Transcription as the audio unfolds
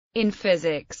In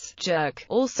physics, jerk,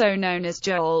 also known as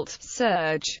jolt,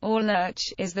 surge, or lurch,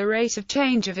 is the rate of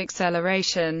change of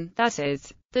acceleration, that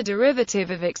is, the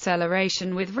derivative of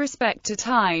acceleration with respect to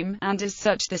time, and as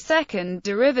such the second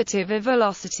derivative of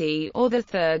velocity, or the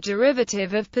third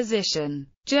derivative of position.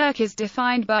 Jerk is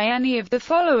defined by any of the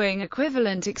following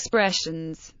equivalent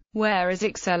expressions, whereas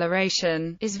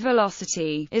acceleration is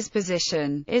velocity, is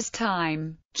position, is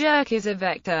time. Jerk is a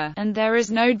vector, and there is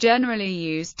no generally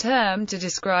used term to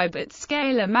describe its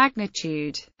scalar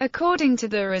magnitude. According to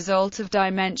the result of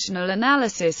dimensional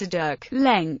analysis, a jerk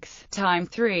length time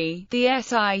 3, the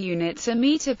SI units are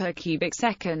meter per cubic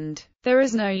second. There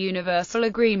is no universal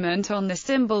agreement on the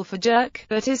symbol for jerk,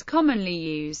 but is commonly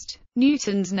used.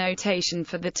 Newton's notation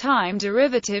for the time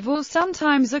derivative, or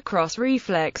sometimes across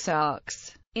reflex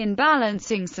arcs. In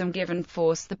balancing some given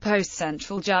force, the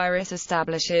post-central gyrus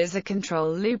establishes a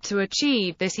control loop to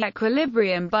achieve this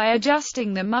equilibrium by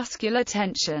adjusting the muscular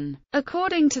tension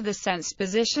according to the sensed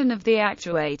position of the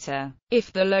actuator.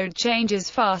 If the load changes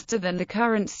faster than the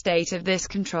current state of this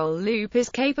control loop is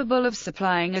capable of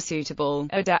supplying a suitable,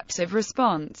 adaptive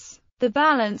response, the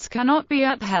balance cannot be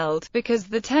upheld, because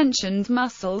the tensioned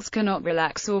muscles cannot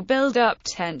relax or build up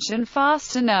tension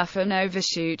fast enough and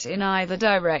overshoot in either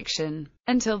direction,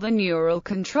 until the neural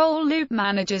control loop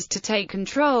manages to take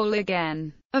control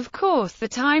again. Of course, the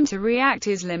time to react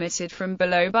is limited from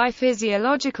below by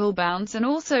physiological bounds and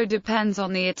also depends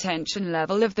on the attention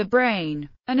level of the brain.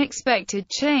 An expected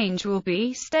change will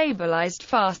be stabilized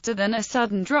faster than a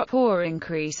sudden drop or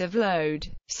increase of load.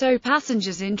 So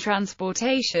passengers in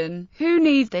transportation, who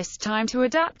need this time to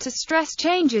adapt to stress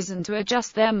changes and to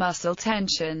adjust their muscle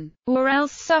tension, or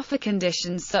else suffer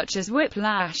conditions such as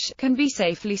whiplash, can be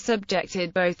safely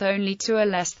subjected both only to a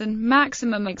less than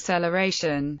maximum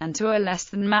acceleration, and to a less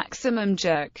than maximum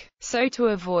jerk, so to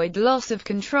avoid loss of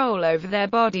control over their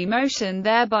body motion,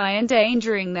 thereby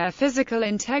endangering their physical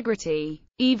integrity.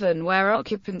 Even where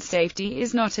occupant safety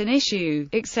is not an issue,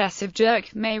 excessive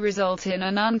jerk may result in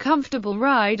an uncomfortable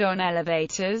ride on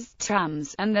elevators,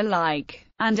 trams, and the like,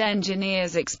 and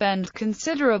engineers expend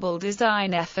considerable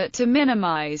design effort to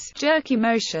minimize jerky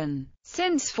motion.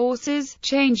 Since forces,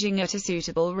 changing at a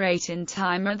suitable rate in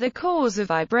time, are the cause of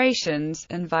vibrations,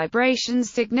 and vibrations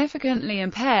significantly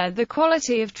impair the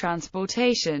quality of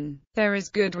transportation, there is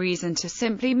good reason to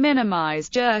simply minimize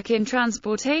jerk in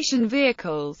transportation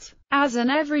vehicles. As an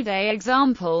everyday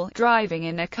example, driving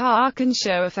in a car can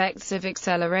show effects of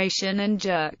acceleration and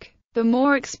jerk. The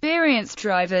more experienced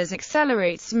drivers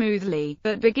accelerate smoothly,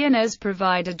 but beginners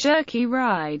provide a jerky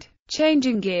ride.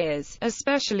 Changing gears,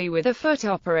 especially with a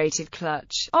foot-operated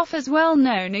clutch, offers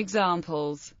well-known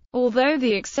examples. Although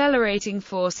the accelerating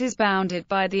force is bounded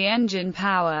by the engine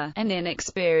power, an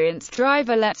inexperienced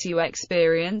driver lets you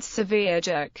experience severe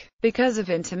jerk, because of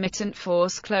intermittent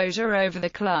force closure over the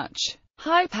clutch.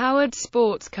 High-powered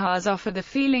sports cars offer the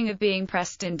feeling of being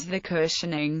pressed into the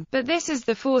cushioning, but this is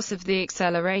the force of the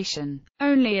acceleration.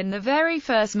 Only in the very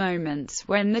first moments,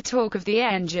 when the torque of the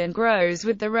engine grows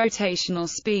with the rotational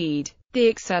speed, the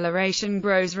acceleration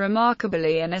grows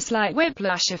remarkably and a slight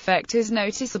whiplash effect is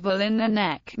noticeable in the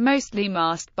neck, mostly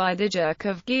masked by the jerk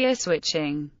of gear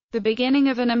switching. The beginning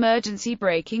of an emergency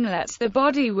braking lets the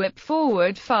body whip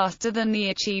forward faster than the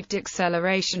achieved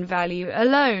acceleration value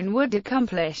alone would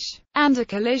accomplish, and a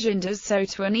collision does so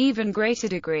to an even greater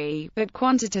degree, but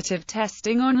quantitative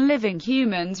testing on living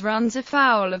humans runs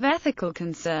afoul of ethical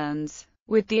concerns,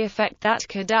 with the effect that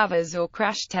cadavers or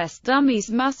crash test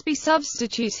dummies must be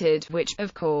substituted, which,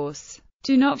 of course,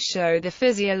 do not show the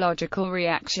physiological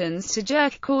reactions to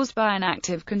jerk caused by an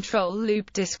active control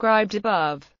loop described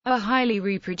above. A highly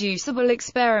reproducible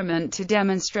experiment to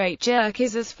demonstrate jerk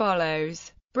is as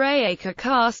follows. Brake a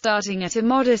car starting at a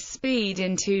modest speed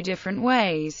in two different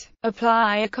ways.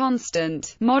 Apply a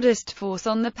constant, modest force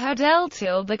on the pedal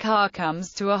till the car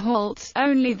comes to a halt,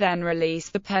 only then release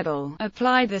the pedal.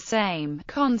 Apply the same,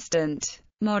 constant,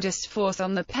 modest force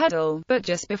on the pedal, but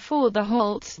just before the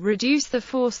halt, reduce the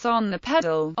force on the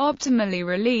pedal, optimally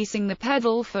releasing the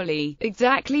pedal fully,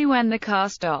 exactly when the car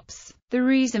stops. The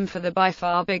reason for the by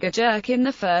far bigger jerk in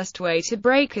the first way to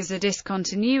brake is a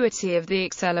discontinuity of the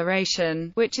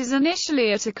acceleration, which is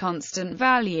initially at a constant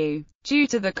value, due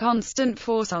to the constant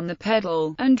force on the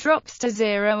pedal, and drops to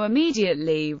zero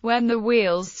immediately when the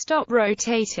wheels stop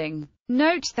rotating.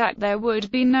 Note that there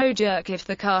would be no jerk if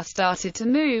the car started to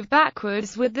move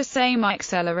backwards with the same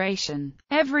acceleration.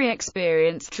 Every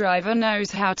experienced driver knows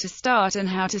how to start and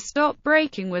how to stop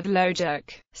braking with low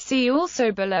jerk. See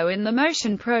also below in the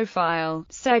motion profile,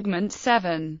 segment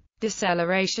 7.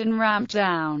 deceleration ramped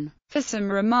down. For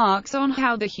some remarks on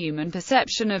how the human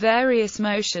perception of various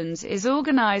motions is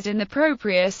organized in the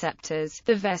proprioceptors,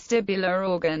 the vestibular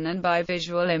organ, and by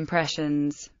visual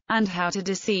impressions, and how to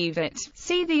deceive it,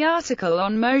 see the article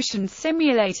on motion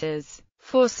simulators.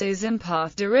 Forces and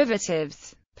path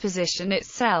derivatives. Position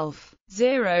itself.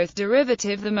 Zeroth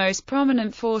derivative. The most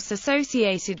prominent force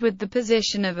associated with the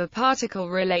position of a particle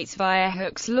relates via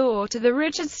Hooke's law to the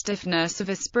rigid stiffness of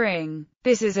a spring.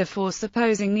 This is a force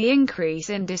opposing the increase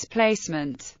in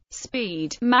displacement.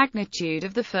 Speed. Magnitude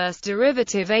of the first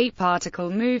derivative. A particle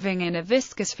moving in a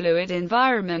viscous fluid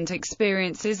environment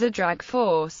experiences a drag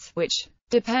force, which,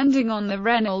 depending on the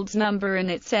Reynolds number in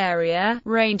its area,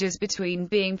 ranges between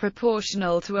being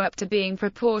proportional to up to being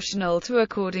proportional to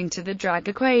according to the drag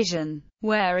equation,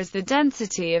 whereas the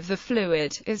density of the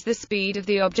fluid is the speed of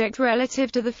the object relative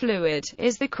to the fluid,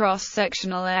 is the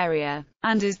cross-sectional area,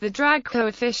 and is the drag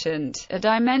coefficient, a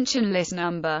dimensionless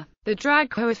number. The drag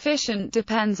coefficient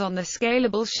depends on the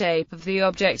scalable shape of the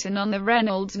object and on the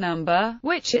Reynolds number,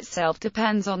 which itself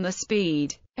depends on the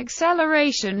speed.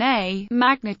 Acceleration. A.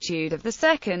 Magnitude of the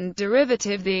second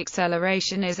derivative. The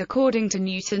acceleration is, according to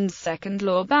Newton's second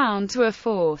law, bound to a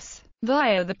force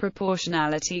via the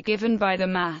proportionality given by the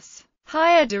mass.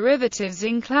 Higher derivatives.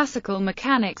 In classical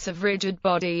mechanics of rigid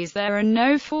bodies, there are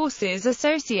no forces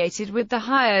associated with the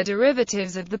higher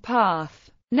derivatives of the path.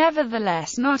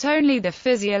 Nevertheless, not only the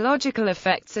physiological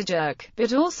effects of jerk,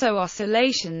 but also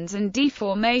oscillations and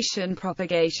deformation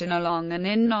propagation along and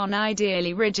in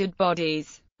non-ideally rigid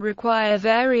bodies require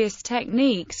various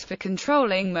techniques for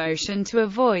controlling motion to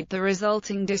avoid the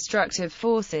resulting destructive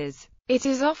forces. It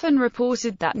is often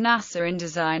reported that NASA, in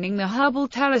designing the Hubble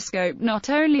telescope,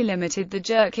 not only limited the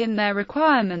jerk in their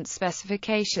requirement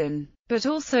specification, but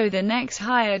also the next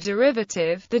higher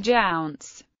derivative, the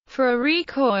jounce, for a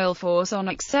recoil force on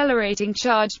accelerating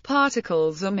charged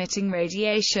particles emitting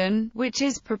radiation, which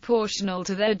is proportional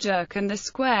to their jerk and the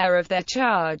square of their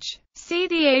charge. See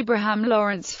the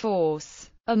Abraham-Lorentz force.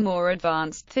 A more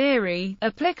advanced theory,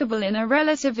 applicable in a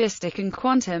relativistic and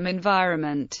quantum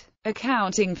environment,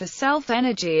 accounting for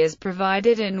self-energy, is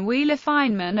provided in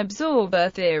Wheeler-Feynman absorber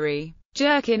theory.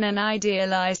 Jerk in an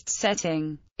idealized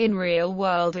setting. In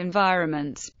real-world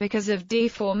environments, because of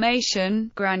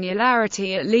deformation,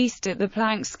 granularity at least at the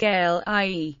Planck scale,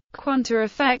 i.e., quanta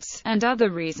effects, and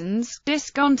other reasons,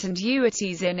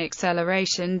 discontinuities in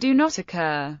acceleration do not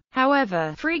occur.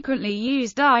 However, frequently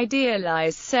used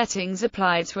idealized settings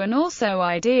apply to an also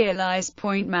idealized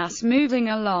point mass moving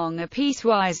along a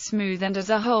piecewise smooth and as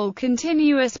a whole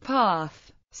continuous path.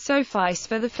 Suffice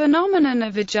for the phenomenon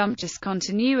of a jump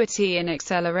discontinuity in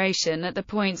acceleration at the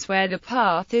points where the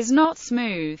path is not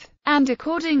smooth, and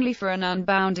accordingly for an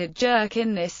unbounded jerk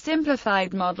in this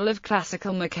simplified model of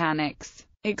classical mechanics.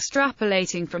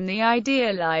 Extrapolating from the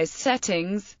idealized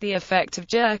settings, the effect of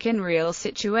jerk in real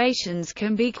situations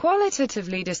can be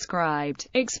qualitatively described,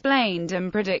 explained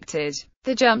and predicted.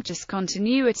 The jump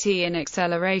discontinuity in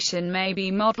acceleration may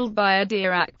be modeled by a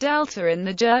Dirac delta in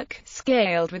the jerk,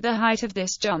 scaled with the height of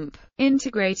this jump.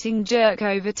 Integrating jerk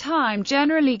over time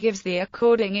generally gives the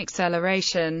according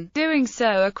acceleration. Doing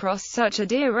so across such a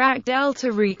Dirac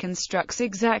delta reconstructs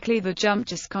exactly the jump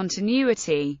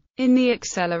discontinuity in the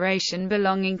acceleration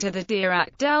belonging to the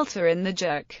Dirac delta in the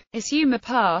jerk. Assume a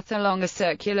path along a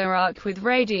circular arc with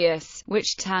radius,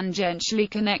 which tangentially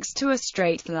connects to a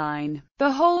straight line.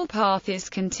 The whole path is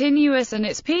continuous and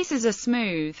its pieces are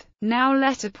smooth. Now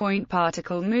let a point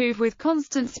particle move with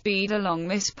constant speed along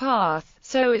this path,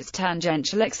 so its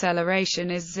tangential acceleration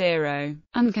is zero,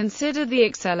 and consider the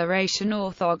acceleration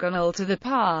orthogonal to the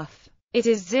path. It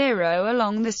is zero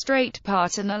along the straight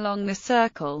part and along the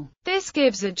circle. This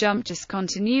gives a jump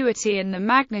discontinuity in the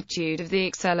magnitude of the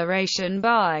acceleration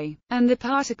by, and the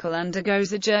particle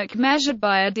undergoes a jerk measured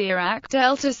by a Dirac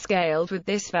delta scaled with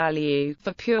this value,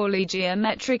 for purely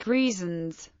geometric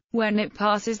reasons, when it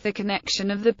passes the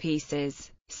connection of the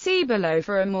pieces. See below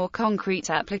for a more concrete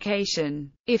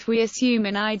application. If we assume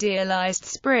an idealized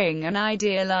spring and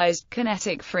idealized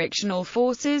kinetic frictional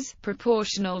forces,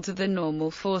 proportional to the normal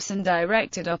force and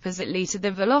directed oppositely to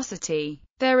the velocity,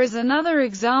 there is another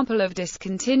example of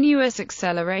discontinuous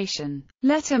acceleration.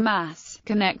 Let a mass,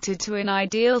 connected to an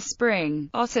ideal spring,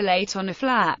 oscillate on a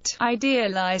flat,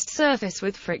 idealized surface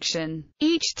with friction.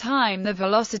 Each time the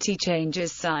velocity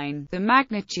changes sign, the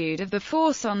magnitude of the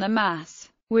force on the mass,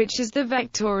 which is the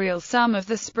vectorial sum of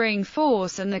the spring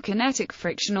force and the kinetic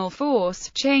frictional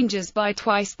force, changes by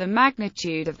twice the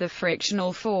magnitude of the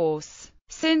frictional force.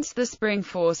 Since the spring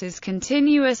force is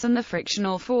continuous and the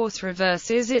frictional force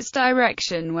reverses its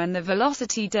direction when the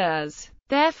velocity does,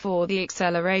 Therefore the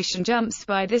acceleration jumps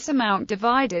by this amount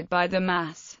divided by the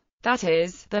mass. That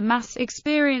is, the mass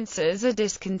experiences a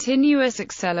discontinuous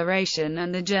acceleration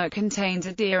and the jerk contains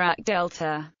a Dirac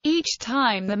delta. Each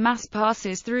time the mass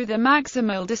passes through the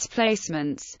maximal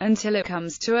displacements, until it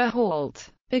comes to a halt.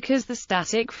 Because the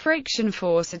static friction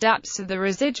force adapts to the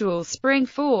residual spring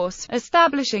force,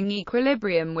 establishing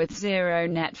equilibrium with zero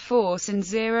net force and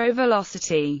zero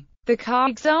velocity. The car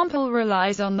example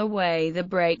relies on the way the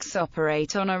brakes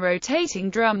operate on a rotating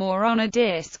drum or on a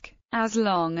disc. As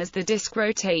long as the disc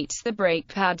rotates, the brake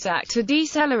pads act to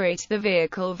decelerate the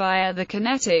vehicle via the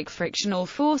kinetic frictional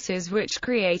forces which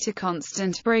create a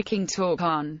constant braking torque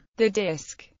on the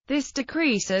disc. This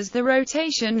decreases the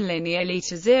rotation linearly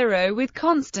to zero with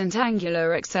constant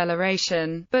angular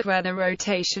acceleration, but where the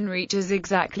rotation reaches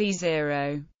exactly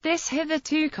zero, this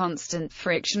hitherto constant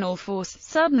frictional force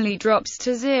suddenly drops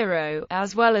to zero,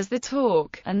 as well as the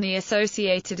torque, and the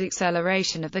associated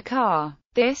acceleration of the car.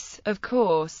 This, of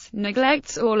course,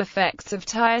 neglects all effects of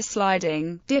tire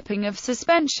sliding, dipping of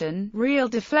suspension, real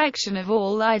deflection of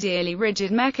all ideally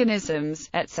rigid mechanisms,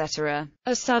 etc.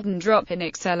 A sudden drop in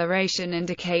acceleration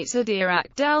indicates a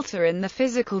Dirac delta in the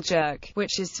physical jerk,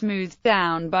 which is smoothed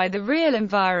down by the real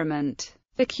environment,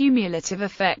 the cumulative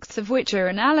effects of which are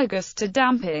analogous to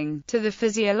damping, to the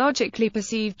physiologically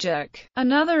perceived jerk.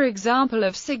 Another example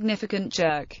of significant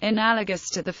jerk, analogous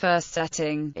to the first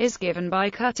setting, is given by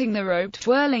cutting the rope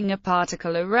twirling a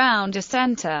particle around a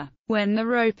center. When the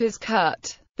rope is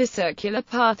cut, the circular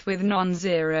path with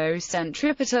non-zero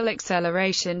centripetal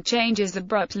acceleration changes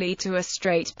abruptly to a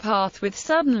straight path with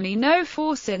suddenly no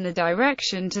force in the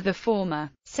direction to the former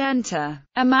center.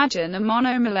 Imagine a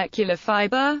monomolecular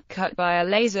fiber, cut by a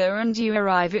laser, and you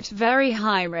arrive at very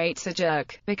high rates of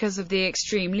jerk, because of the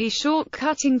extremely short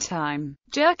cutting time.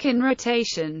 Jerk in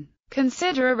rotation.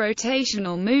 Consider a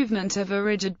rotational movement of a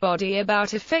rigid body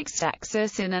about a fixed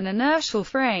axis in an inertial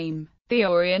frame. The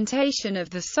orientation of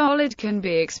the solid can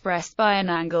be expressed by an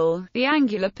angle, the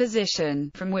angular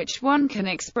position, from which one can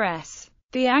express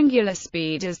the angular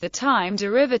speed as the time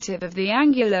derivative of the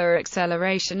angular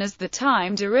acceleration as the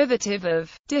time derivative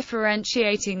of.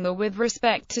 Differentiating the with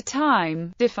respect to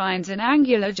time defines an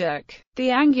angular jerk.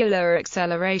 The angular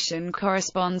acceleration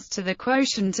corresponds to the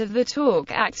quotient of the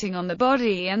torque acting on the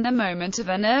body and the moment of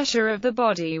inertia of the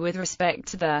body with respect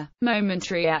to the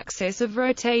momentary axis of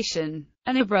rotation.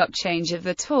 An abrupt change of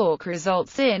the torque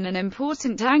results in an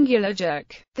important angular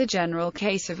jerk. The general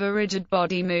case of a rigid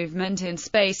body movement in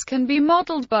space can be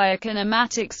modeled by a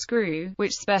kinematic screw,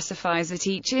 which specifies at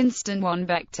each instant one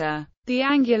vector, the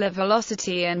angular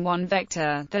velocity, and one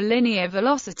vector, the linear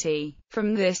velocity.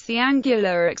 From this the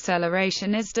angular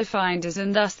acceleration is defined as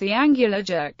and thus the angular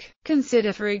jerk.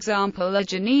 Consider for example a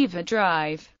Geneva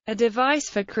drive, a device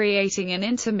for creating an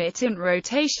intermittent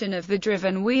rotation of the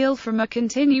driven wheel from a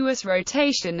continuous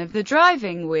rotation of the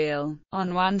driving wheel.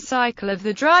 On one cycle of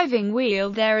the driving wheel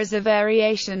there is a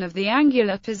variation of the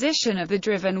angular position of the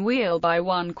driven wheel by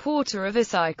 1/4 of a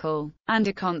cycle, and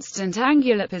a constant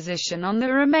angular position on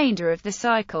the remainder of the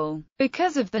cycle.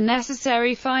 Because of the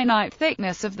necessary finite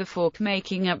thickness of the fork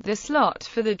making up the slot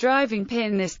for the driving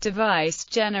pin, this device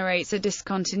generates a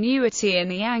discontinuity in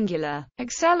the angular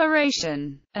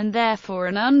acceleration, and therefore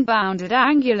an unbounded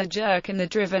angular jerk in the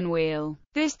driven wheel.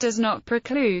 This does not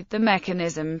preclude the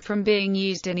mechanism from being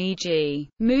used in e.g.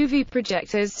 movie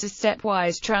projectors to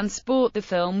stepwise transport the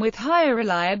film with higher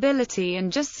reliability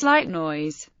and just slight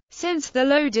noise. Since the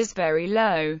load is very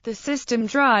low, the system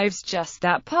drives just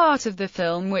that part of the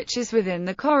film which is within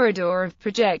the corridor of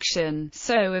projection,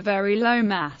 so a very low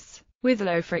mass, with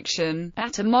low friction,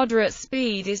 at a moderate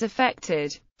speed is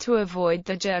affected. To avoid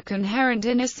the jerk inherent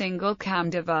in a single cam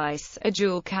device, a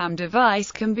dual cam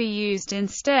device can be used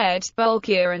instead,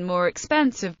 bulkier and more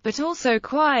expensive, but also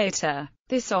quieter.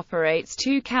 This operates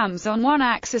two cams on one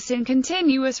axis in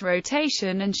continuous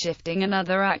rotation and shifting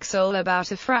another axle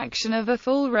about a fraction of a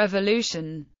full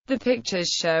revolution. The pictures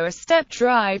show a step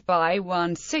drive by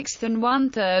 1/6 and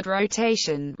 1/3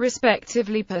 rotation,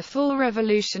 respectively, per full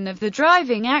revolution of the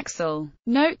driving axle.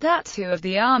 Note that two of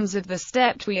the arms of the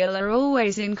stepped wheel are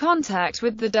always in contact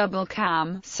with the double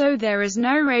cam, so there is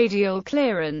no radial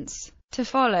clearance. To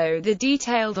follow the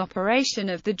detailed operation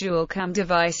of the dual cam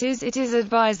devices, it is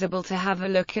advisable to have a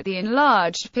look at the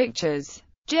enlarged pictures.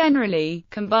 Generally,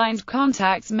 combined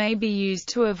contacts may be used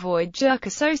to avoid jerk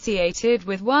associated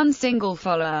with one single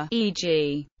follower,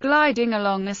 e.g., gliding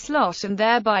along a slot and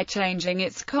thereby changing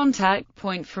its contact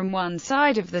point from one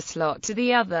side of the slot to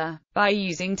the other, by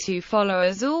using two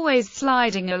followers always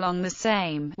sliding along the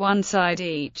same, one side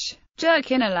each.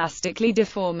 Jerk inelastically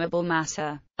deformable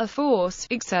matter. A force,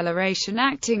 acceleration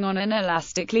acting on an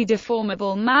elastically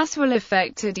deformable mass will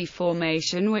affect a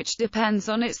deformation which depends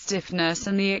on its stiffness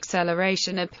and the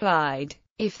acceleration applied.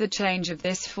 If the change of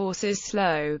this force is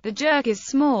slow, the jerk is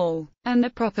small, and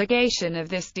the propagation of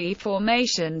this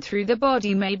deformation through the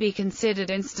body may be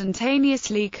considered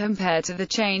instantaneously compared to the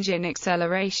change in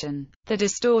acceleration. The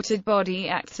distorted body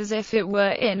acts as if it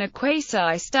were in a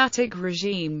quasi-static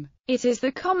regime. It is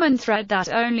the common thread that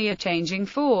only a changing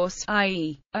force,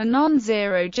 i.e., a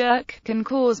non-zero jerk, can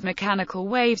cause mechanical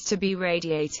waves to be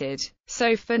radiated.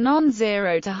 So for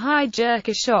non-zero to high jerk,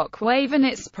 a shock wave and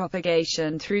its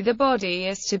propagation through the body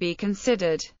is to be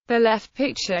considered. The left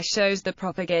picture shows the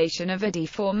propagation of a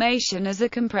deformation as a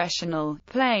compressional,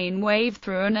 plane wave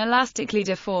through an elastically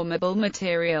deformable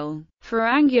material. For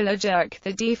angular jerk,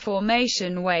 the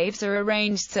deformation waves are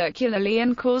arranged circularly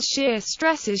and cause shear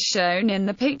stresses shown in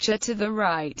the picture to the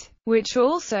right, which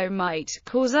also might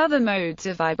cause other modes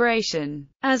of vibration.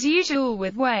 As usual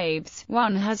with waves,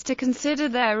 one has to consider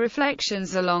their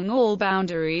reflections along all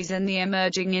boundaries and the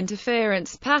emerging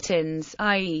interference patterns,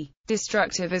 i.e.,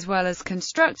 destructive as well as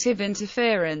constructive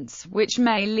interference, which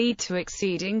may lead to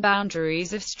exceeding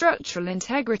boundaries of structural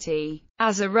integrity.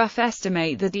 As a rough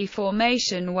estimate, the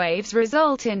deformation waves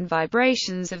result in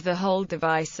vibrations of the whole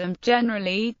device, and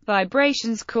generally,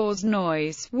 vibrations cause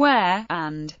noise, wear,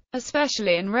 and,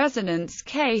 especially in resonance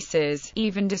cases,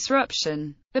 even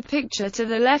disruption. The picture to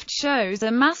the left shows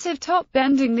a massive top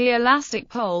bending the elastic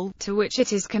pole, to which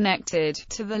it is connected,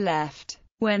 to the left.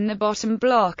 When the bottom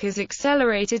block is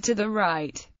accelerated to the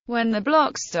right. When the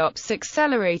block stops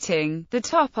accelerating, the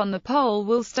top on the pole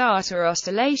will start a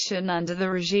oscillation under the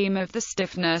regime of the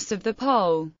stiffness of the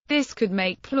pole. This could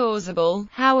make plausible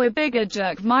how a bigger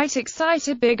jerk might excite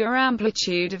a bigger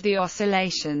amplitude of the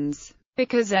oscillations,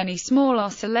 because any small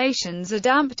oscillations are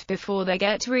damped before they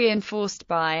get reinforced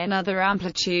by another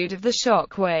amplitude of the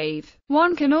shock wave.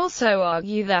 One can also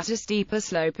argue that a steeper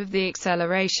slope of the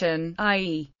acceleration,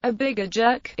 i.e., a bigger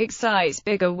jerk, excites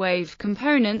bigger wave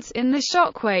components in the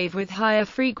shock wave with higher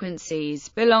frequencies,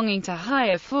 belonging to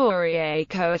higher Fourier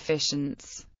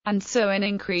coefficients, and so an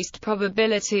increased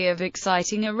probability of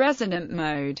exciting a resonant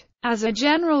mode. As a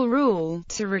general rule,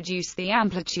 to reduce the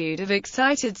amplitude of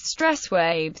excited stress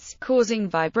waves, causing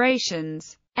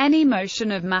vibrations, any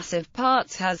motion of massive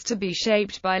parts has to be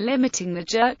shaped by limiting the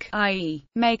jerk, i.e.,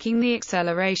 making the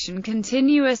acceleration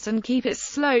continuous and keep its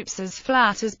slopes as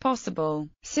flat as possible.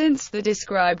 Since the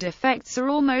described effects are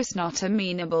almost not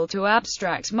amenable to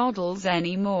abstract models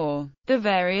anymore, the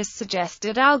various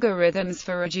suggested algorithms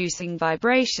for reducing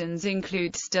vibrations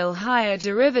include still higher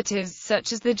derivatives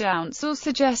such as the jounce, or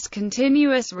suggest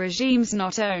continuous regimes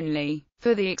not only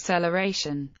for the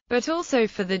acceleration, but also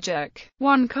for the jerk.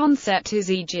 One concept is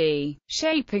e.g.,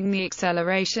 shaping the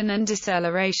acceleration and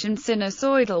deceleration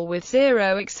sinusoidal with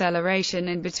zero acceleration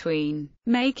in between,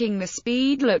 making the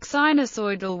speed look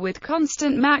sinusoidal with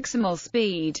constant maximal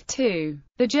speed. 2.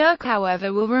 The jerk,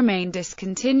 however, will remain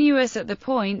discontinuous at the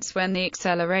points when the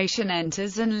acceleration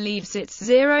enters and leaves its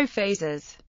zero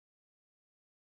phases.